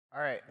All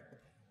right.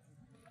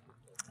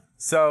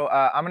 So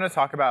I'm going to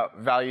talk about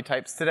value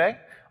types today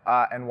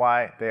and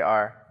why they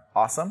are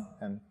awesome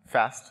and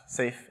fast,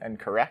 safe, and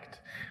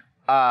correct.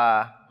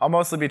 I'll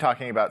mostly be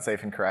talking about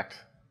safe and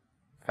correct.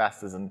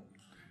 Fast is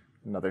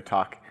another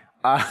talk.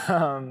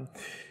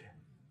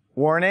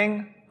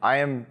 Warning, I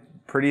am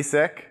pretty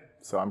sick,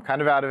 so I'm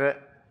kind of out of it,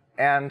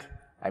 and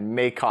I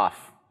may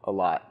cough a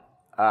lot.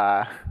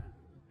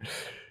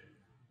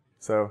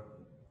 So,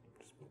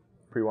 just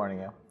pre-warning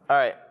you. All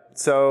right,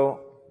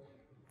 so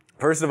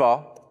first of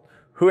all,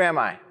 who am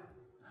I?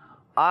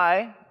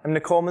 I am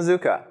Nicole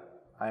Mazzuca.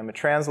 I am a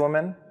trans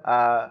woman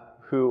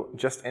who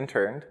just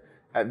interned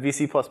at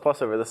VC++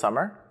 over the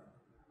summer.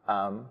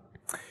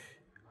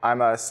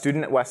 I'm a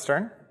student at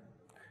Western,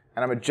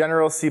 and I'm a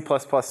general C++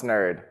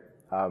 nerd.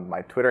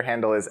 My Twitter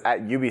handle is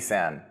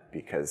 @UBSan,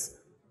 because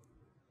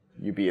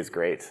UB is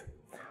great.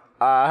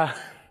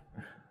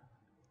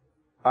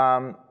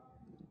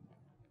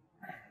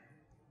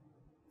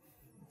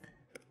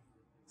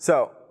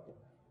 So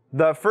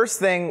the first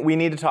thing we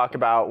need to talk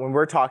about when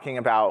we're talking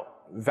about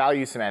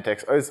value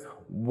semantics is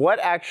what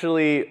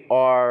actually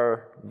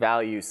are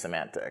value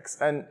semantics.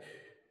 And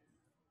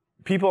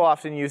people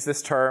often use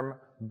this term,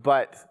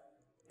 but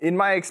in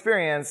my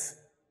experience,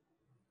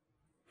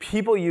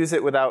 people use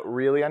it without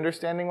really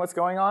understanding what's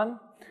going on.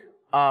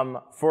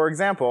 For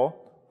example,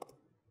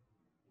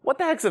 what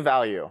the heck's a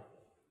value?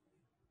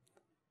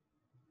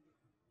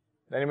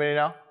 Anybody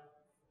know?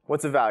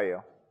 What's a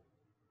value?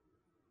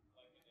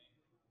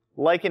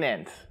 Like an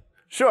int.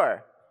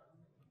 Sure.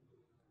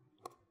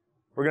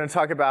 We're going to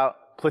talk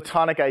about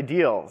Platonic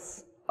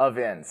ideals of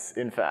ints,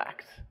 in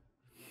fact.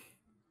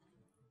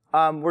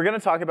 We're going to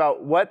talk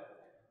about what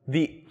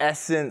the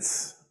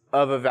essence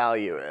of a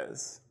value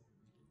is.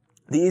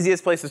 The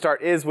easiest place to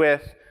start is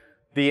with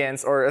the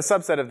ints, or a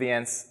subset of the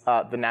ints,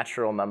 the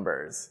natural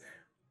numbers.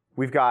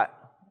 We've got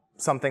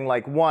something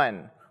like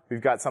 1.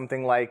 We've got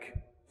something like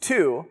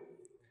 2.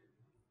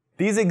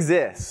 These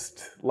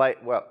exist. Well,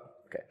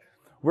 okay.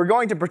 We're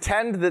going to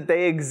pretend that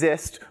they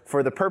exist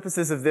for the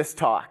purposes of this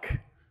talk.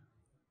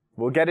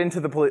 We'll get into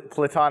the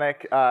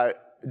Platonic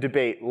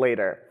debate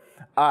later.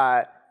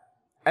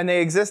 And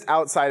they exist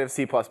outside of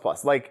C++.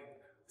 Like,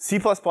 C++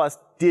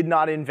 did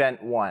not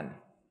invent 1.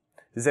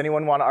 Does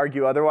anyone want to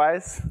argue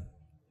otherwise?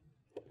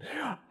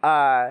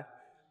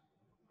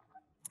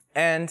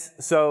 And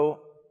so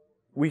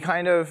we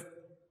kind of,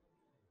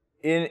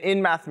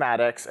 in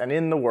mathematics and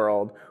in the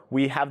world,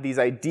 we have these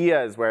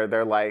ideas where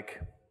they're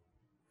like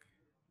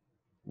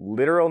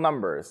literal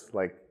numbers.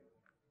 Like,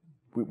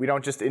 we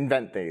don't just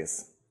invent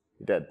these.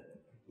 We did.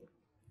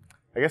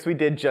 I guess we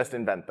did just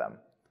invent them.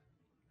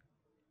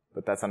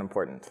 But that's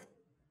unimportant.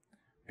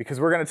 Because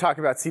we're going to talk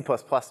about C++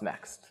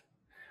 next.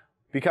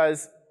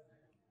 Because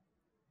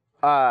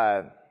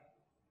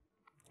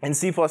in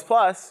C++,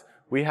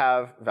 we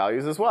have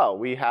values as well.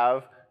 We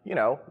have,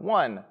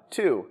 1,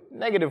 2,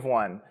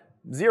 -1,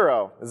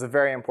 0 is a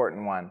very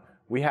important one.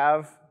 We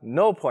have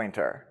null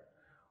pointer.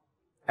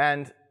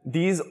 And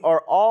these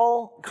are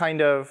all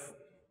kind of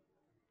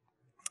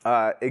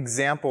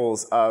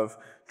examples of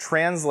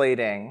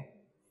translating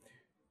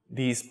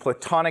these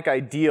Platonic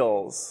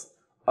ideals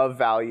of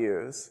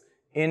values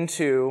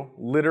into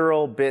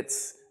literal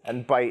bits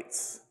and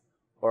bytes,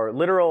 or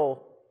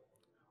literal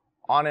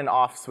on and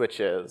off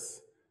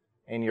switches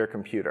in your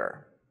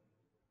computer.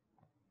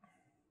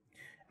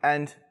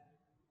 And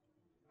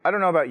I don't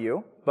know about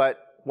you,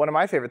 but one of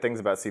my favorite things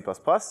about C++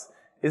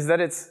 is that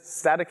it's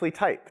statically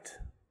typed.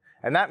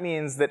 And that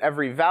means that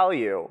every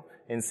value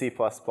in C++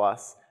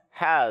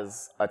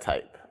 has a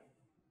type.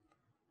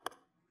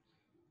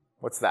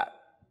 What's that?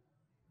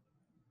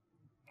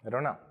 I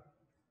don't know.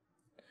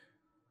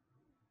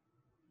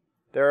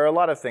 There are a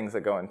lot of things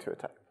that go into a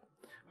type.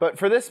 But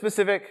for this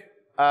specific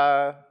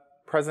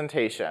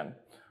presentation,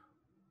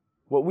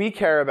 what we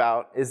care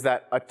about is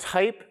that a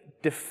type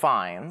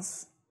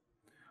defines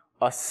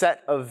a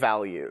set of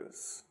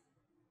values.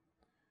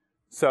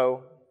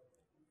 So,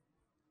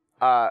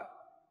 how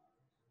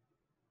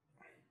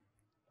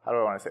do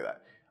I want to say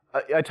that?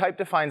 A type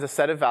defines a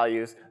set of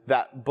values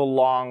that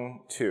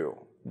belong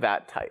to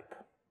that type.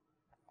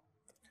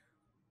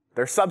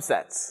 They're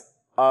subsets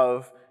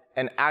of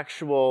an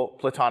actual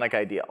Platonic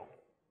ideal.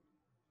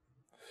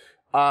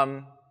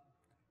 And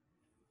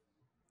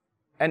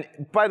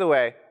by the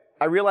way,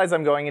 I realize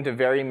I'm going into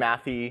very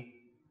mathy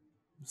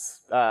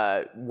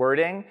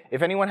wording.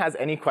 If anyone has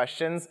any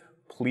questions,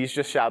 please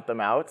just shout them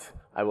out.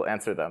 I will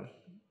answer them.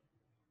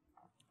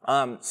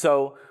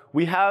 So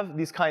we have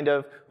these kind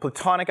of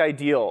Platonic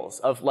ideals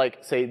of,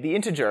 like, say, the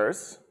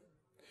integers.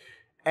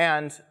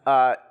 And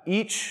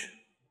each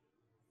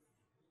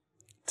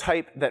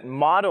type that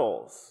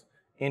models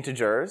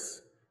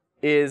integers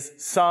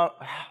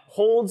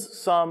holds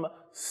some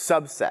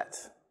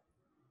subset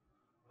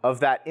of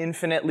that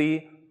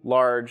infinitely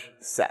large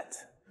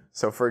set.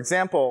 So for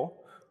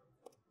example,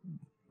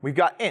 we've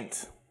got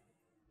int.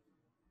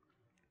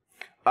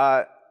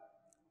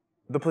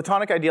 The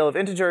Platonic ideal of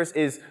integers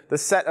is the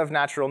set of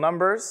natural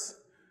numbers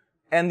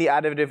and the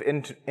additive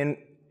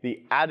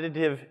the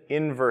additive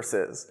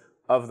inverses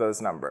of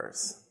those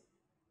numbers.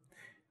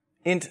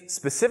 Int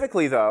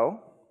specifically,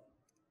 though,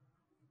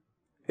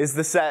 is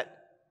the set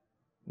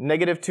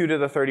negative 2 to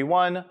the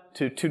 31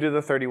 to 2 to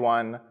the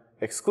 31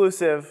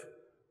 exclusive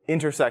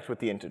intersect with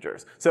the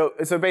integers. So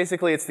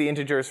basically, it's the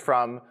integers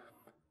from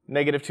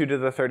negative 2 to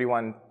the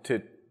 31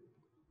 to,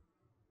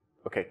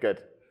 OK, good.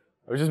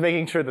 I was just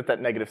making sure that that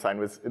negative sign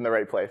was in the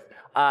right place.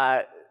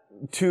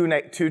 2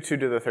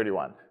 to the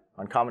 31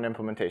 on common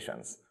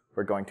implementations.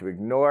 We're going to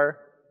ignore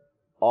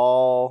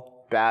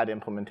all bad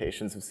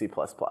implementations of C++.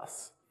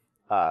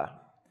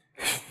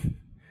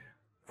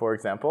 For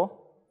example,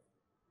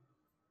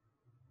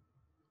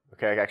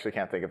 OK, I actually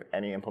can't think of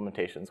any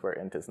implementations where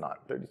int is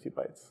not 32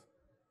 bytes.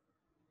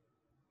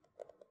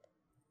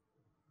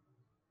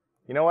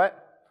 You know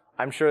what?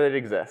 I'm sure that it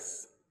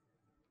exists.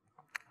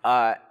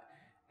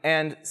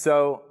 And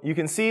so you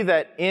can see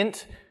that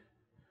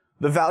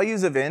the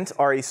values of int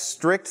are a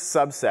strict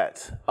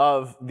subset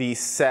of the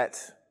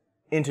set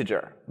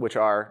integer, which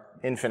are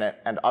infinite.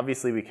 And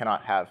obviously, we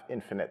cannot have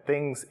infinite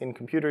things in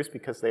computers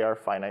because they are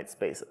finite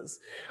spaces.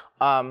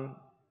 What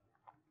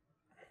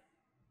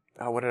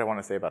did I want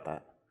to say about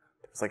that?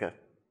 There's like a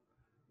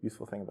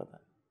useful thing about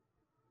that.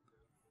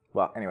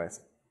 Well,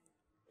 anyways.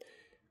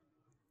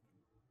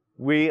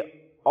 We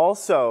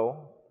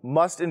also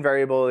must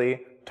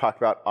invariably talk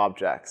about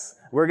objects.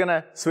 We're going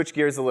to switch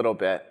gears a little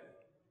bit.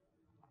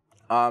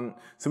 So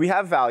we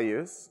have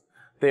values.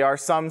 They are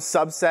some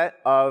subset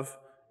of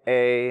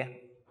a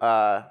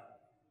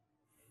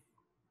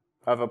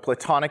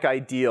Platonic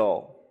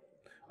ideal,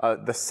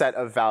 the set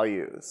of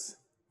values.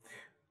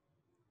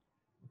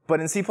 But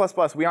in C++,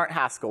 we aren't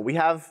Haskell. We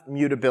have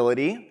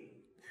mutability.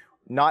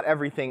 Not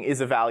everything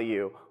is a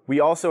value. We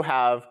also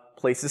have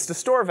places to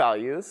store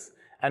values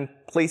and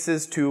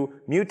places to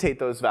mutate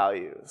those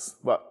values.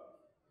 Well,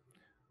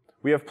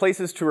 we have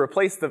places to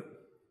replace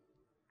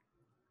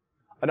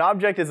an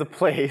object is a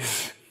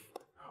place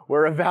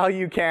where a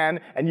value can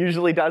and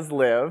usually does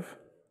live,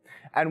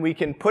 and we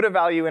can put a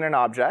value in an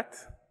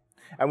object,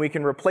 and we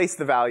can replace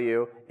the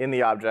value in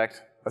the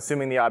object,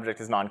 assuming the object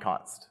is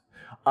non-const.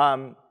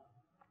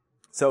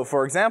 So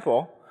for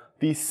example,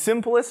 the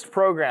second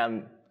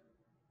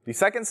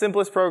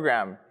simplest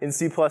program in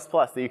C++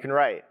 that you can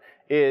write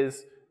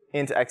is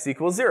int x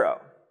equals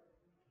 0.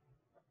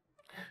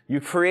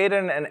 You create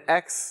an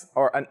x,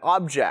 or an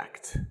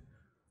object,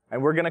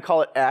 and we're going to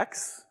call it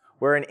x,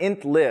 where an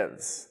int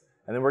lives.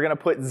 And then we're going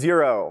to put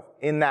 0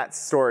 in that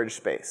storage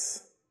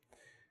space.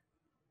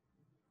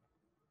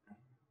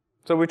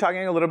 So we're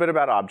talking a little bit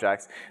about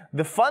objects.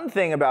 The fun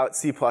thing about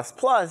C++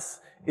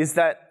 is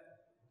that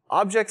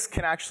objects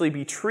can actually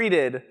be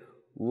treated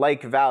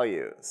like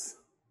values.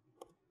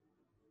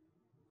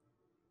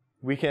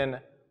 We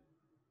can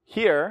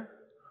here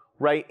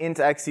write int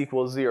x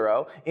equals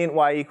 0, int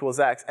y equals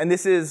x. And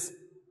this is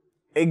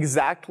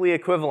exactly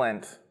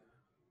equivalent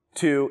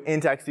to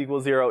int x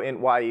equals 0, int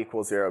y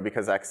equals 0,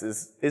 because x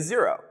is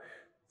 0.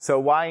 So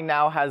y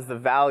now has the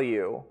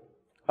value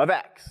of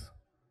x,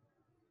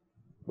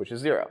 which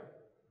is 0.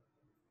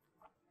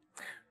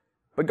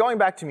 But going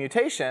back to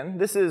mutation,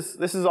 this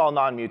is all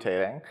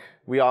non-mutating.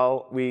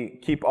 We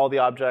keep all the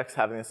objects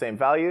having the same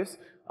values.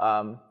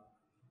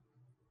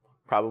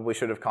 Probably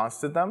should have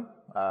consted them.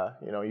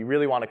 You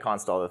really want to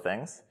const all the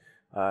things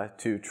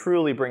to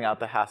truly bring out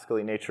the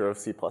Haskell-y nature of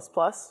C++.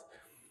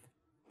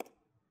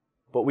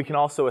 But we can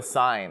also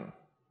assign.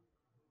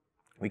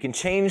 We can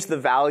change the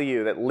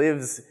value that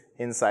lives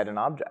inside an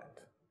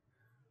object.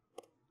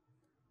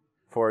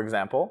 For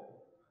example,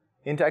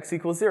 int x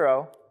equals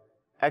 0,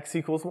 x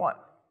equals 1.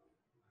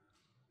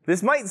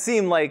 This might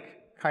seem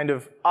like kind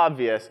of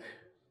obvious,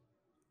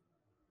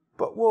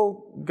 but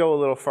we'll go a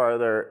little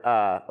farther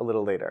a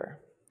little later.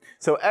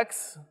 So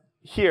x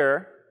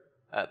here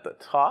at the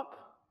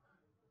top,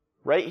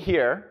 right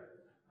here,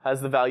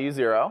 has the value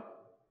 0,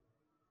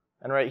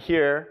 and right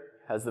here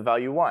has the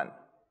value 1.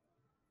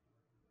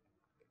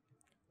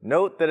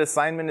 Note that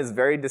assignment is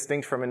very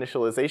distinct from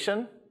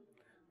initialization.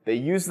 They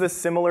use this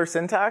similar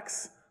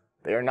syntax.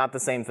 They are not the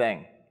same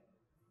thing.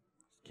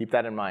 Keep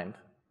that in mind.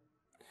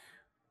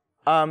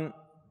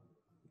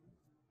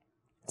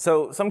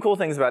 So some cool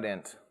things about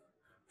int.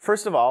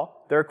 First of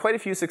all, there are quite a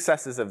few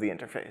successes of the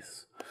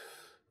interface.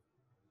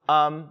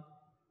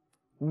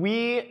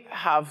 We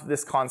have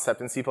this concept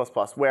in C++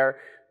 where,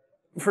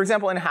 for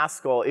example, in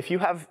Haskell, if you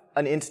have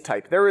an int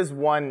type, there is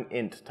one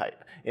int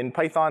type. In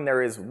Python,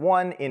 there is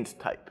one int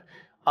type.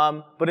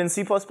 But in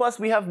C++,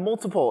 we have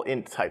multiple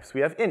int types.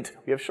 We have int,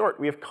 we have short,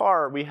 we have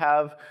char, we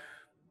have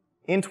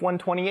int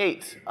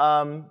 128.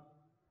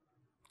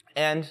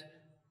 And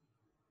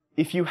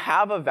if you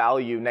have a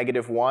value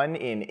 -1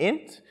 in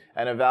int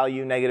and a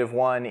value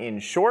 -1 in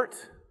short,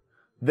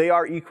 they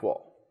are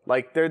equal.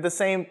 Like they're the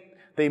same.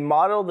 They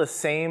model the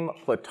same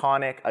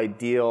Platonic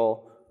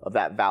ideal of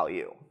that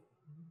value.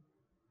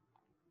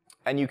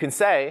 And you can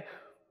say,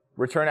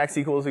 return x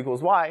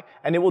equals y,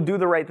 and it will do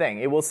the right thing.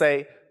 It will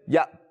say,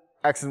 yeah,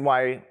 x and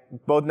y,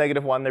 both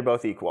 -1, they're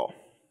both equal.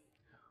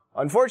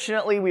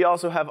 Unfortunately, we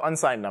also have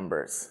unsigned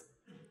numbers.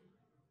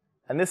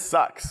 And this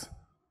sucks,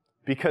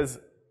 because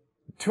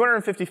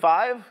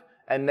 255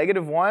 and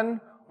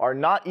 -1 are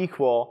not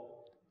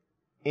equal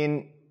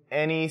in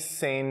any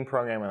sane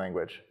programming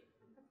language.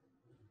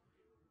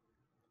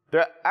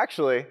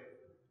 Actually,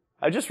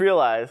 I just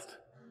realized,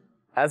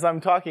 as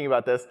I'm talking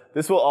about this,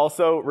 this will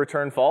also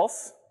return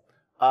false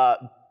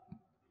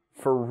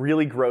for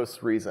really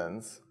gross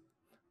reasons.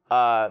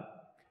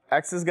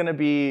 X is going to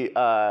be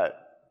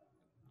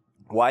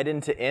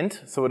widened to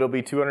int, so it'll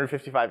be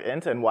 255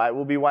 int, and y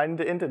will be widened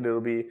to int, and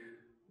it'll be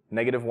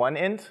 -1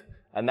 int,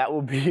 and that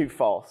will be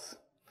false.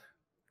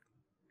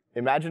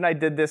 Imagine I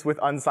did this with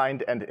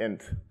unsigned and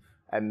int,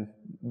 and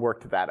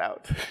worked that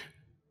out.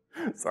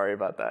 Sorry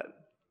about that.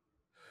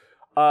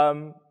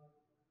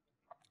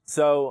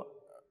 So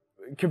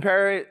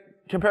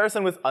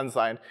comparison with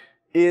unsigned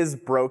is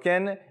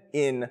broken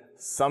in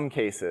some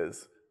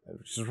cases,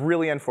 which is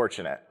really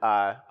unfortunate.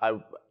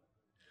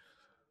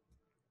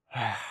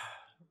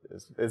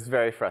 It's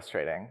very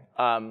frustrating.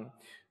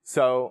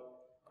 So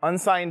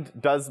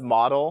unsigned does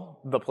model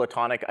the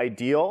Platonic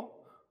ideal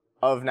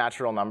of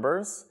natural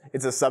numbers.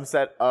 It's a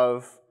subset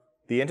of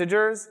the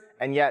integers,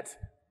 and yet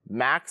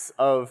max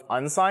of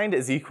unsigned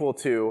is equal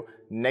to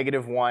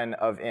 -1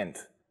 of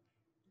int.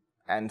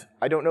 And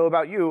I don't know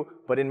about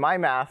you, but in my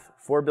math,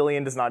 4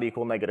 billion does not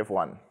equal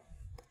 -1.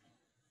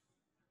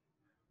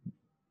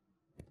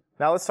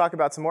 Now let's talk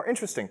about some more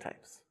interesting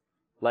types,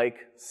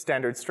 like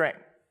standard string.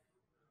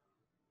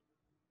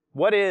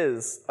 What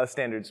is a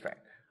standard string?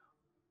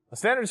 A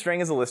standard string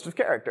is a list of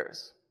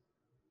characters.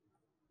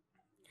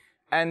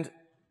 And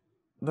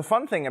the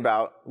fun thing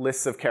about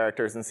lists of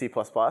characters in C++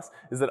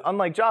 is that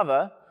unlike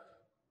Java,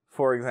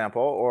 for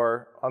example,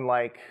 or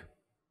unlike,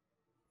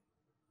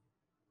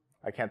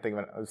 I can't think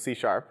of it, C#,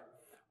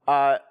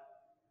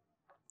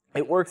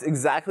 it works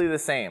exactly the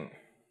same.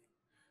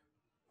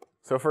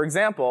 So for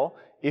example,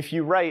 if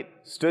you write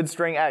std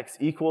string x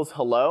equals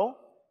hello,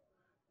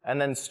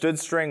 and then std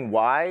string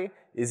y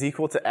is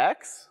equal to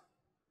x,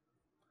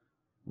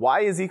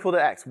 y is equal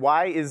to x.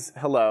 Y is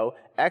hello,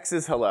 x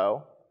is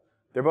hello.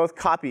 They're both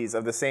copies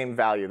of the same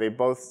value. They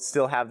both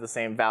still have the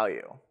same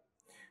value.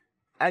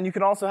 And you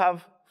can also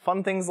have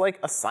fun things like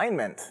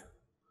assignment,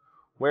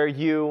 where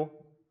you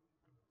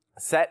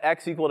set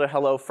x equal to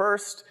hello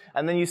first,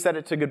 and then you set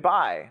it to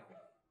goodbye.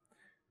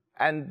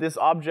 And this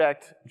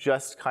object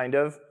just kind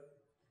of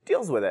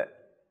deals with it.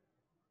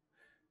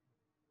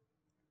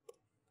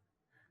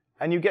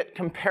 And you get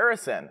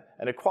comparison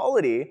and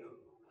equality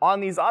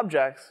on these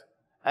objects.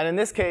 And in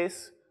this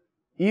case,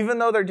 even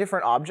though they're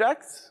different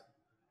objects,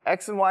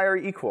 x and y are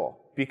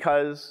equal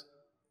because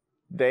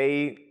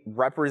they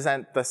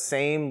represent the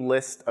same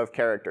list of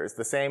characters,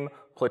 the same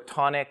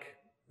Platonic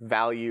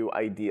value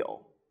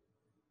ideal.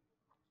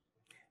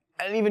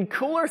 And an even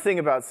cooler thing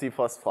about C++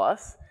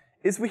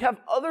 is we have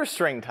other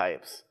string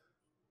types,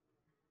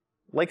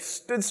 like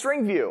std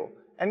string view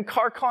and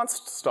char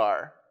const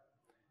star.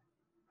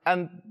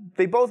 And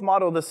they both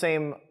model the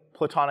same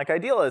Platonic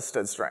ideal as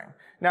std string.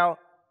 Now,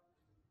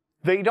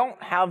 they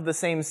don't have the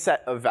same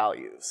set of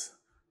values,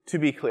 to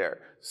be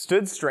clear.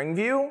 Std string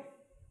view,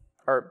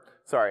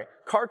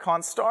 char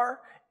const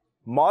star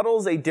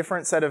models a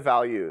different set of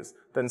values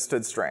than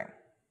std string,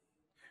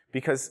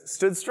 because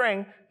std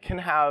string can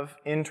have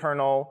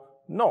internal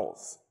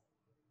nulls.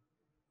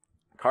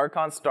 Char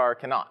const star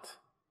cannot.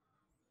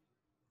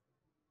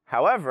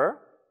 However,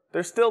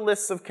 they're still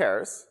lists of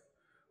chars.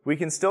 We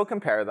can still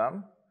compare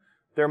them.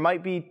 There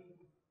might be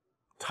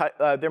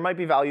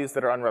values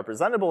that are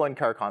unrepresentable in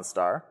char const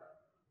star,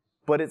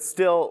 but it's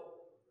still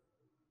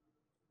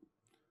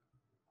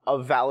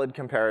a valid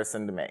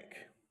comparison to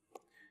make.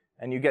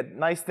 And you get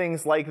nice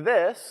things like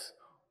this,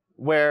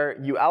 where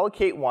you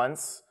allocate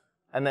once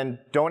and then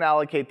don't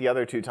allocate the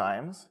other 2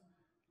 times,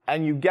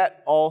 and you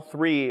get all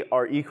 3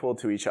 are equal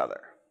to each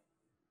other.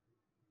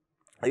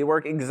 They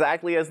work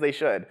exactly as they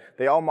should.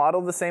 They all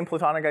model the same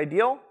Platonic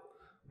ideal.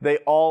 They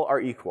all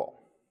are equal.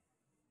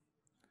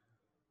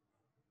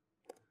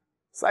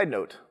 Side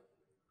note,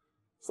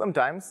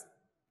 sometimes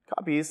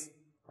copies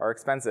are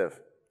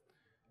expensive.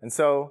 And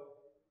so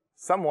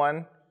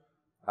someone,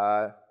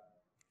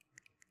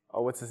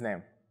 what's his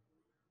name?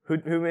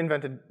 Who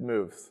invented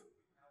moves?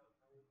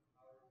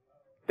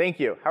 Thank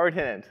you, Howard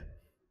Hinand.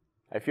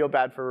 I feel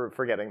bad for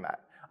forgetting that.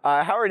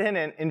 Howard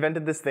Hinand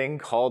invented this thing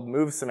called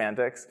move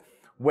semantics,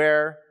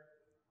 where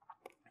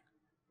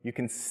you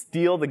can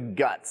steal the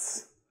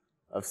guts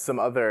of some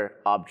other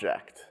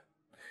object.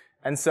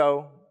 And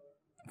so,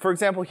 for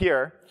example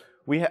here,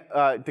 we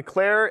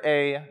declare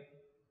a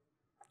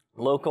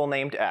local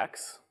named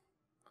x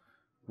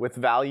with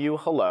value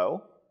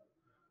hello,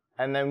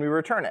 and then we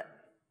return it.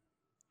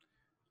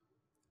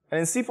 And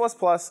in C++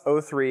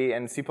 03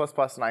 and C++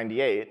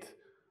 98,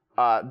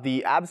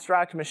 the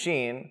abstract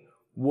machine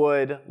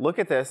would look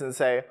at this and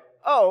say,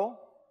 oh,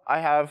 I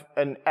have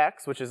an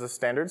x, which is a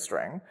standard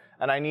string,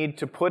 and I need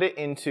to put it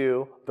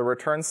into the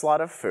return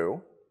slot of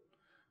foo.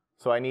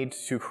 So I need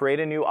to create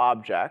a new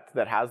object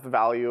that has the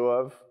value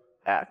of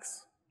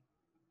x.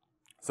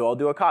 So I'll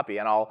do a copy,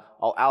 and I'll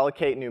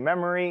allocate new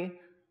memory,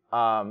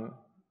 and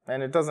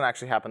and it doesn't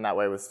actually happen that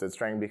way with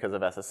std_string because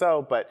of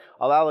SSO, but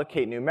I'll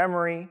allocate new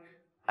memory,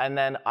 and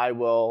then I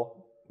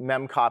will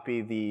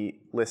memcopy the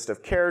list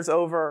of chars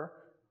over,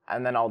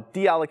 and then I'll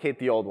deallocate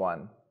the old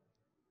one.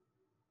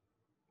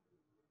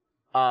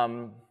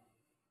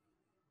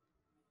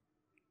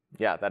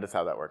 Yeah, that is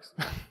how that works.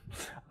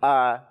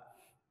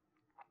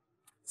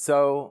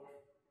 So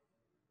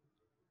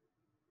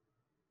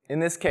in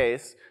this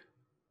case,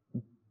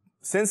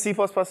 since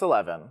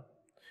C++11,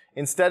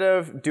 instead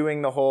of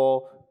doing the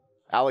whole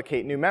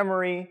allocate new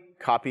memory,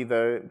 copy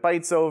the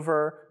bytes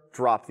over,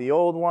 drop the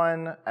old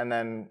one, and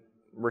then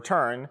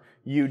return,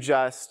 you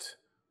just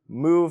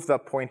move the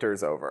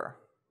pointers over.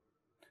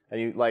 And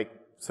you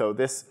so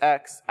this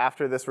x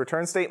after this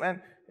return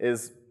statement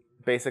is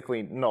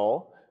basically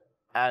null,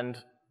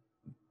 and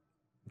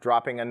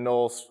dropping an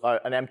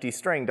empty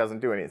string doesn't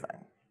do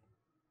anything.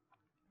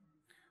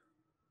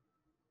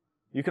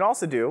 You can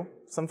also do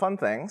some fun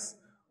things,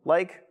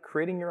 like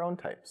creating your own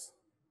types.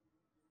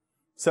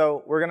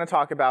 So we're going to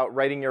talk about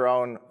writing your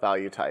own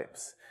value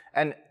types.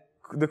 And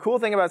the cool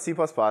thing about C++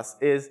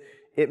 is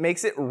it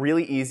makes it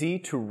really easy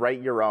to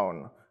write your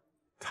own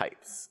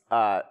types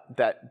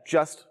that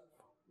just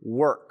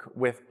work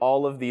with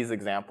all of these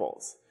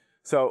examples.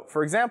 So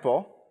for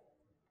example,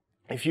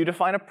 if you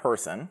define a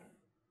person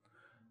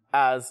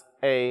as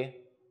a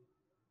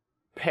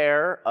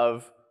pair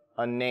of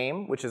a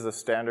name, which is a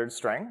standard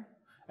string,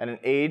 and an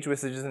age,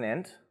 which is an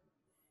int,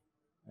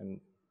 and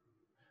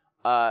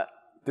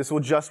this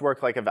will just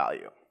work like a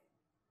value.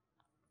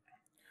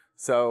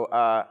 So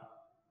I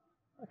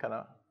kind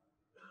of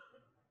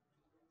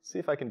see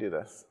if I can do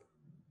this.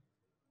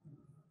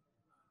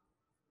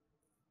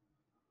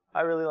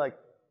 I really like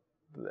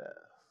this.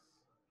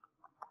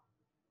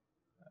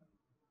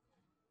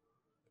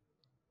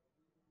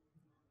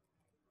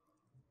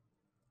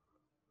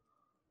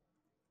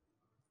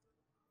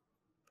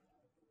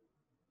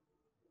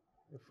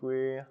 If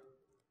we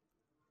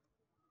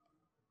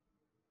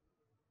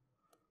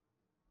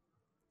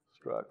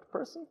struct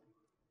person,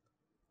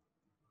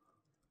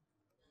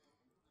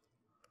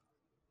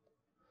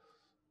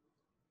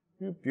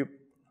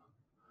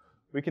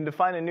 we can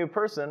define a new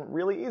person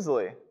really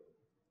easily.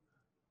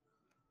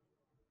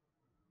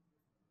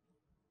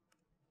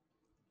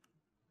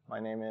 My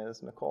name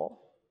is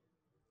Nicole,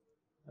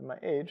 and my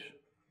age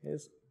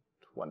is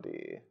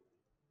 20.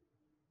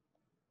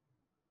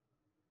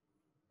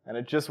 And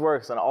it just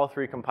works on all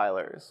three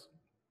compilers.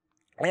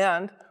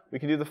 And we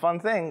can do the fun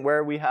thing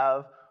where we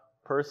have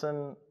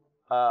person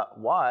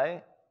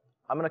y,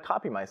 I'm going to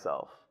copy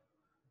myself.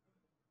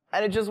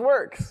 And it just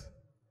works.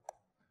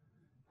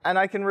 And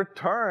I can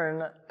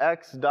return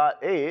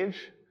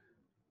x.age.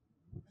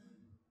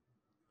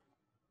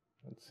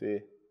 Let's see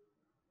if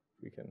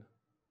we can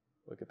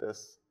look at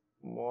this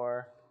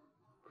more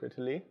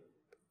prettily.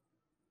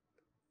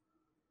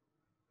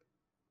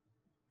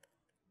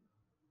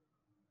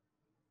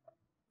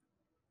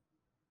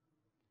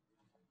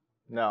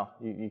 No,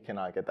 you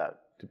cannot get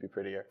that to be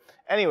prettier.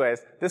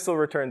 Anyways, this will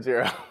return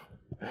 0.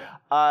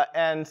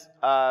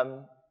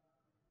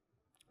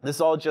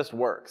 This all just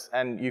works.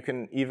 And you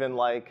can even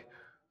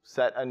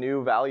set a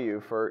new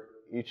value for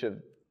each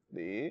of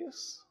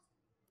these.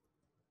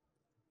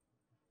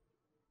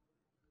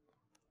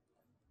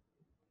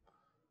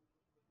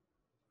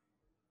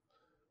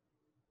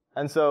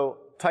 And so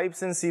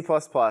types in C++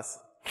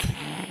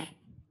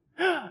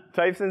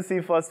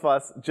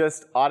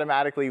 just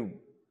automatically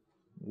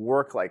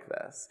work like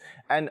this.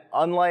 And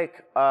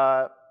unlike,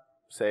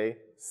 say,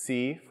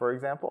 C, for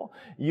example,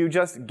 you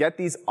just get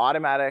these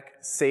automatic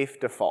safe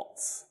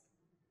defaults.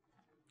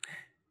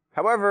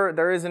 However,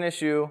 there is an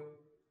issue,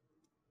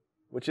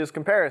 which is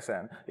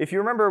comparison. If you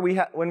remember,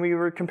 when we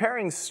were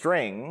comparing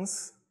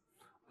strings,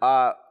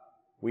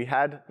 we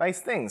had nice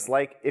things.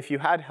 Like if you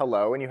had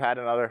hello and you had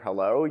another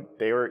hello,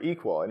 they were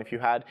equal. And if you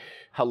had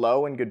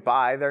hello and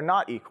goodbye, they're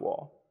not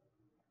equal.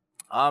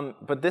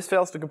 But this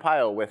fails to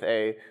compile with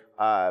a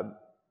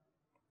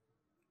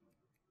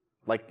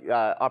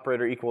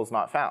operator equals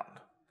not found.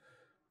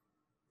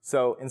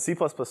 So in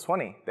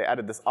C++20, they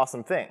added this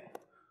awesome thing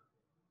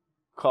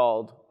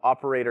called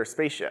operator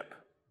spaceship.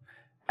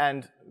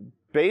 And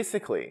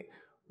basically,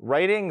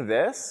 writing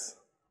this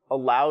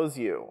allows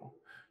you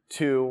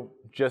to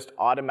just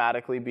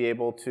automatically be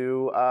able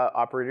to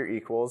operator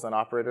equals and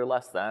operator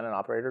less than and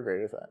operator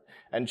greater than,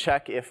 and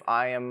check if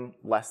I am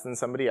less than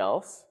somebody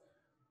else.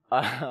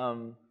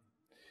 And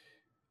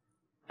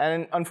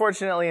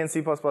unfortunately, in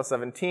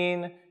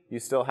C++17, you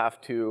still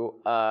have to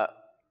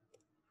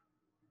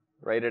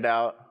write it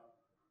out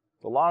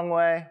the long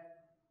way.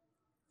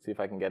 See if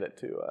I can get it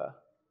to, you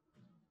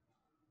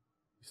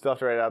still have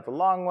to write it out the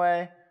long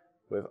way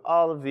with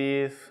all of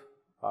these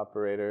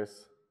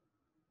operators.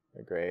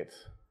 They're great,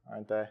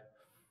 aren't they?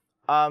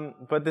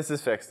 But this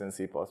is fixed in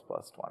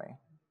C++20.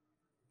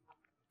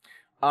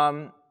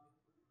 And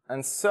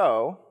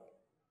so,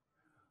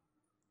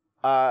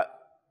 yeah.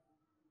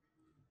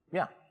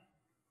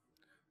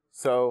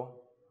 So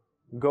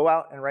go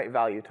out and write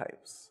value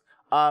types.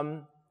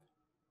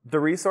 The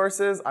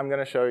resources I'm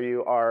going to show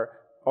you are,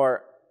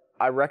 or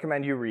I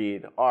recommend you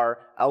read are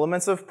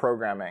Elements of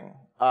Programming.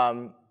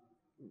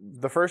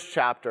 The first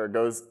chapter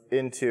goes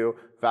into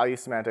value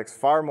semantics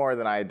far more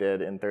than I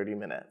did in 30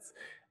 minutes.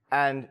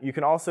 And you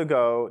can also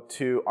go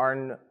to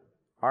Arne,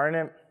 I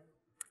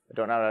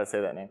don't know how to say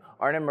that name,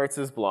 Arne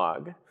Mertz's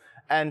blog.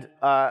 And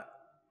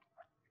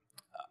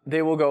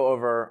they will go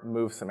over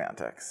move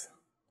semantics.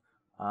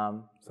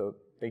 So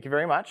thank you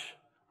very much.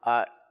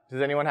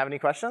 Does anyone have any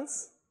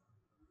questions?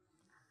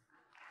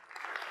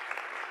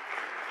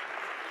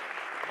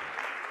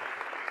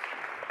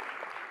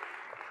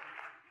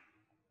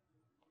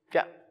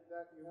 Yeah.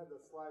 You had the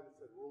slide that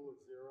said rule of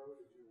zero.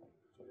 You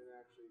didn't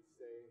actually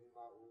say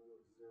about rule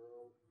of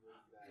zero with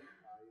that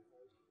value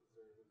type?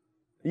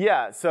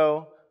 Yeah,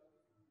 so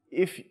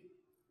if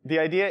the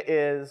idea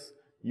is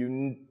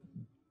you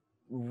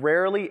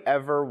rarely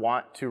ever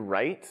want to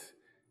write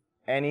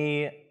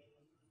any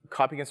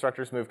copy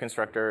constructors, move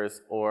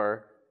constructors,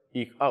 or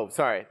oh,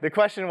 sorry. The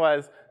question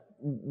was,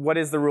 what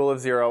is the rule of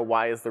zero?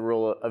 Why is the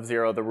rule of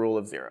zero the rule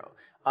of zero?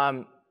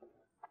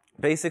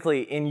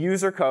 Basically, in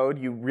user code,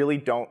 you really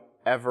don't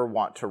ever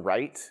want to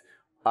write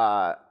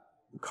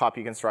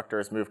copy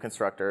constructors, move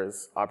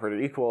constructors,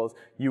 operator equals.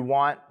 You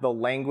want the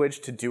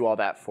language to do all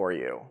that for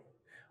you.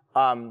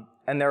 And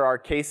there are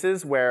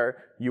cases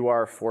where you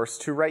are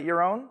forced to write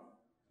your own.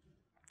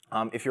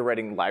 If you're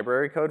writing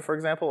library code, for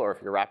example, or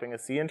if you're wrapping a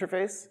C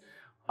interface,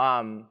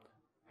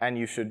 and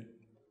you should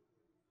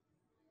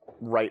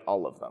write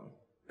all of them,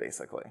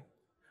 basically.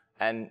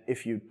 And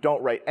if you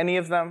don't write any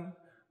of them,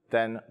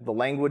 then the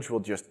language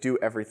will just do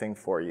everything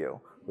for you,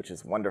 which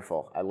is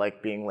wonderful. I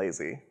like being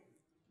lazy.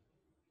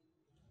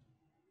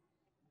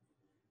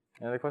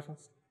 Any other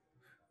questions?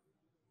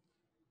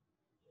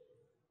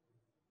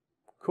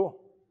 Cool.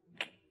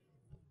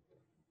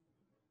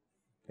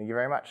 Thank you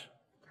very much.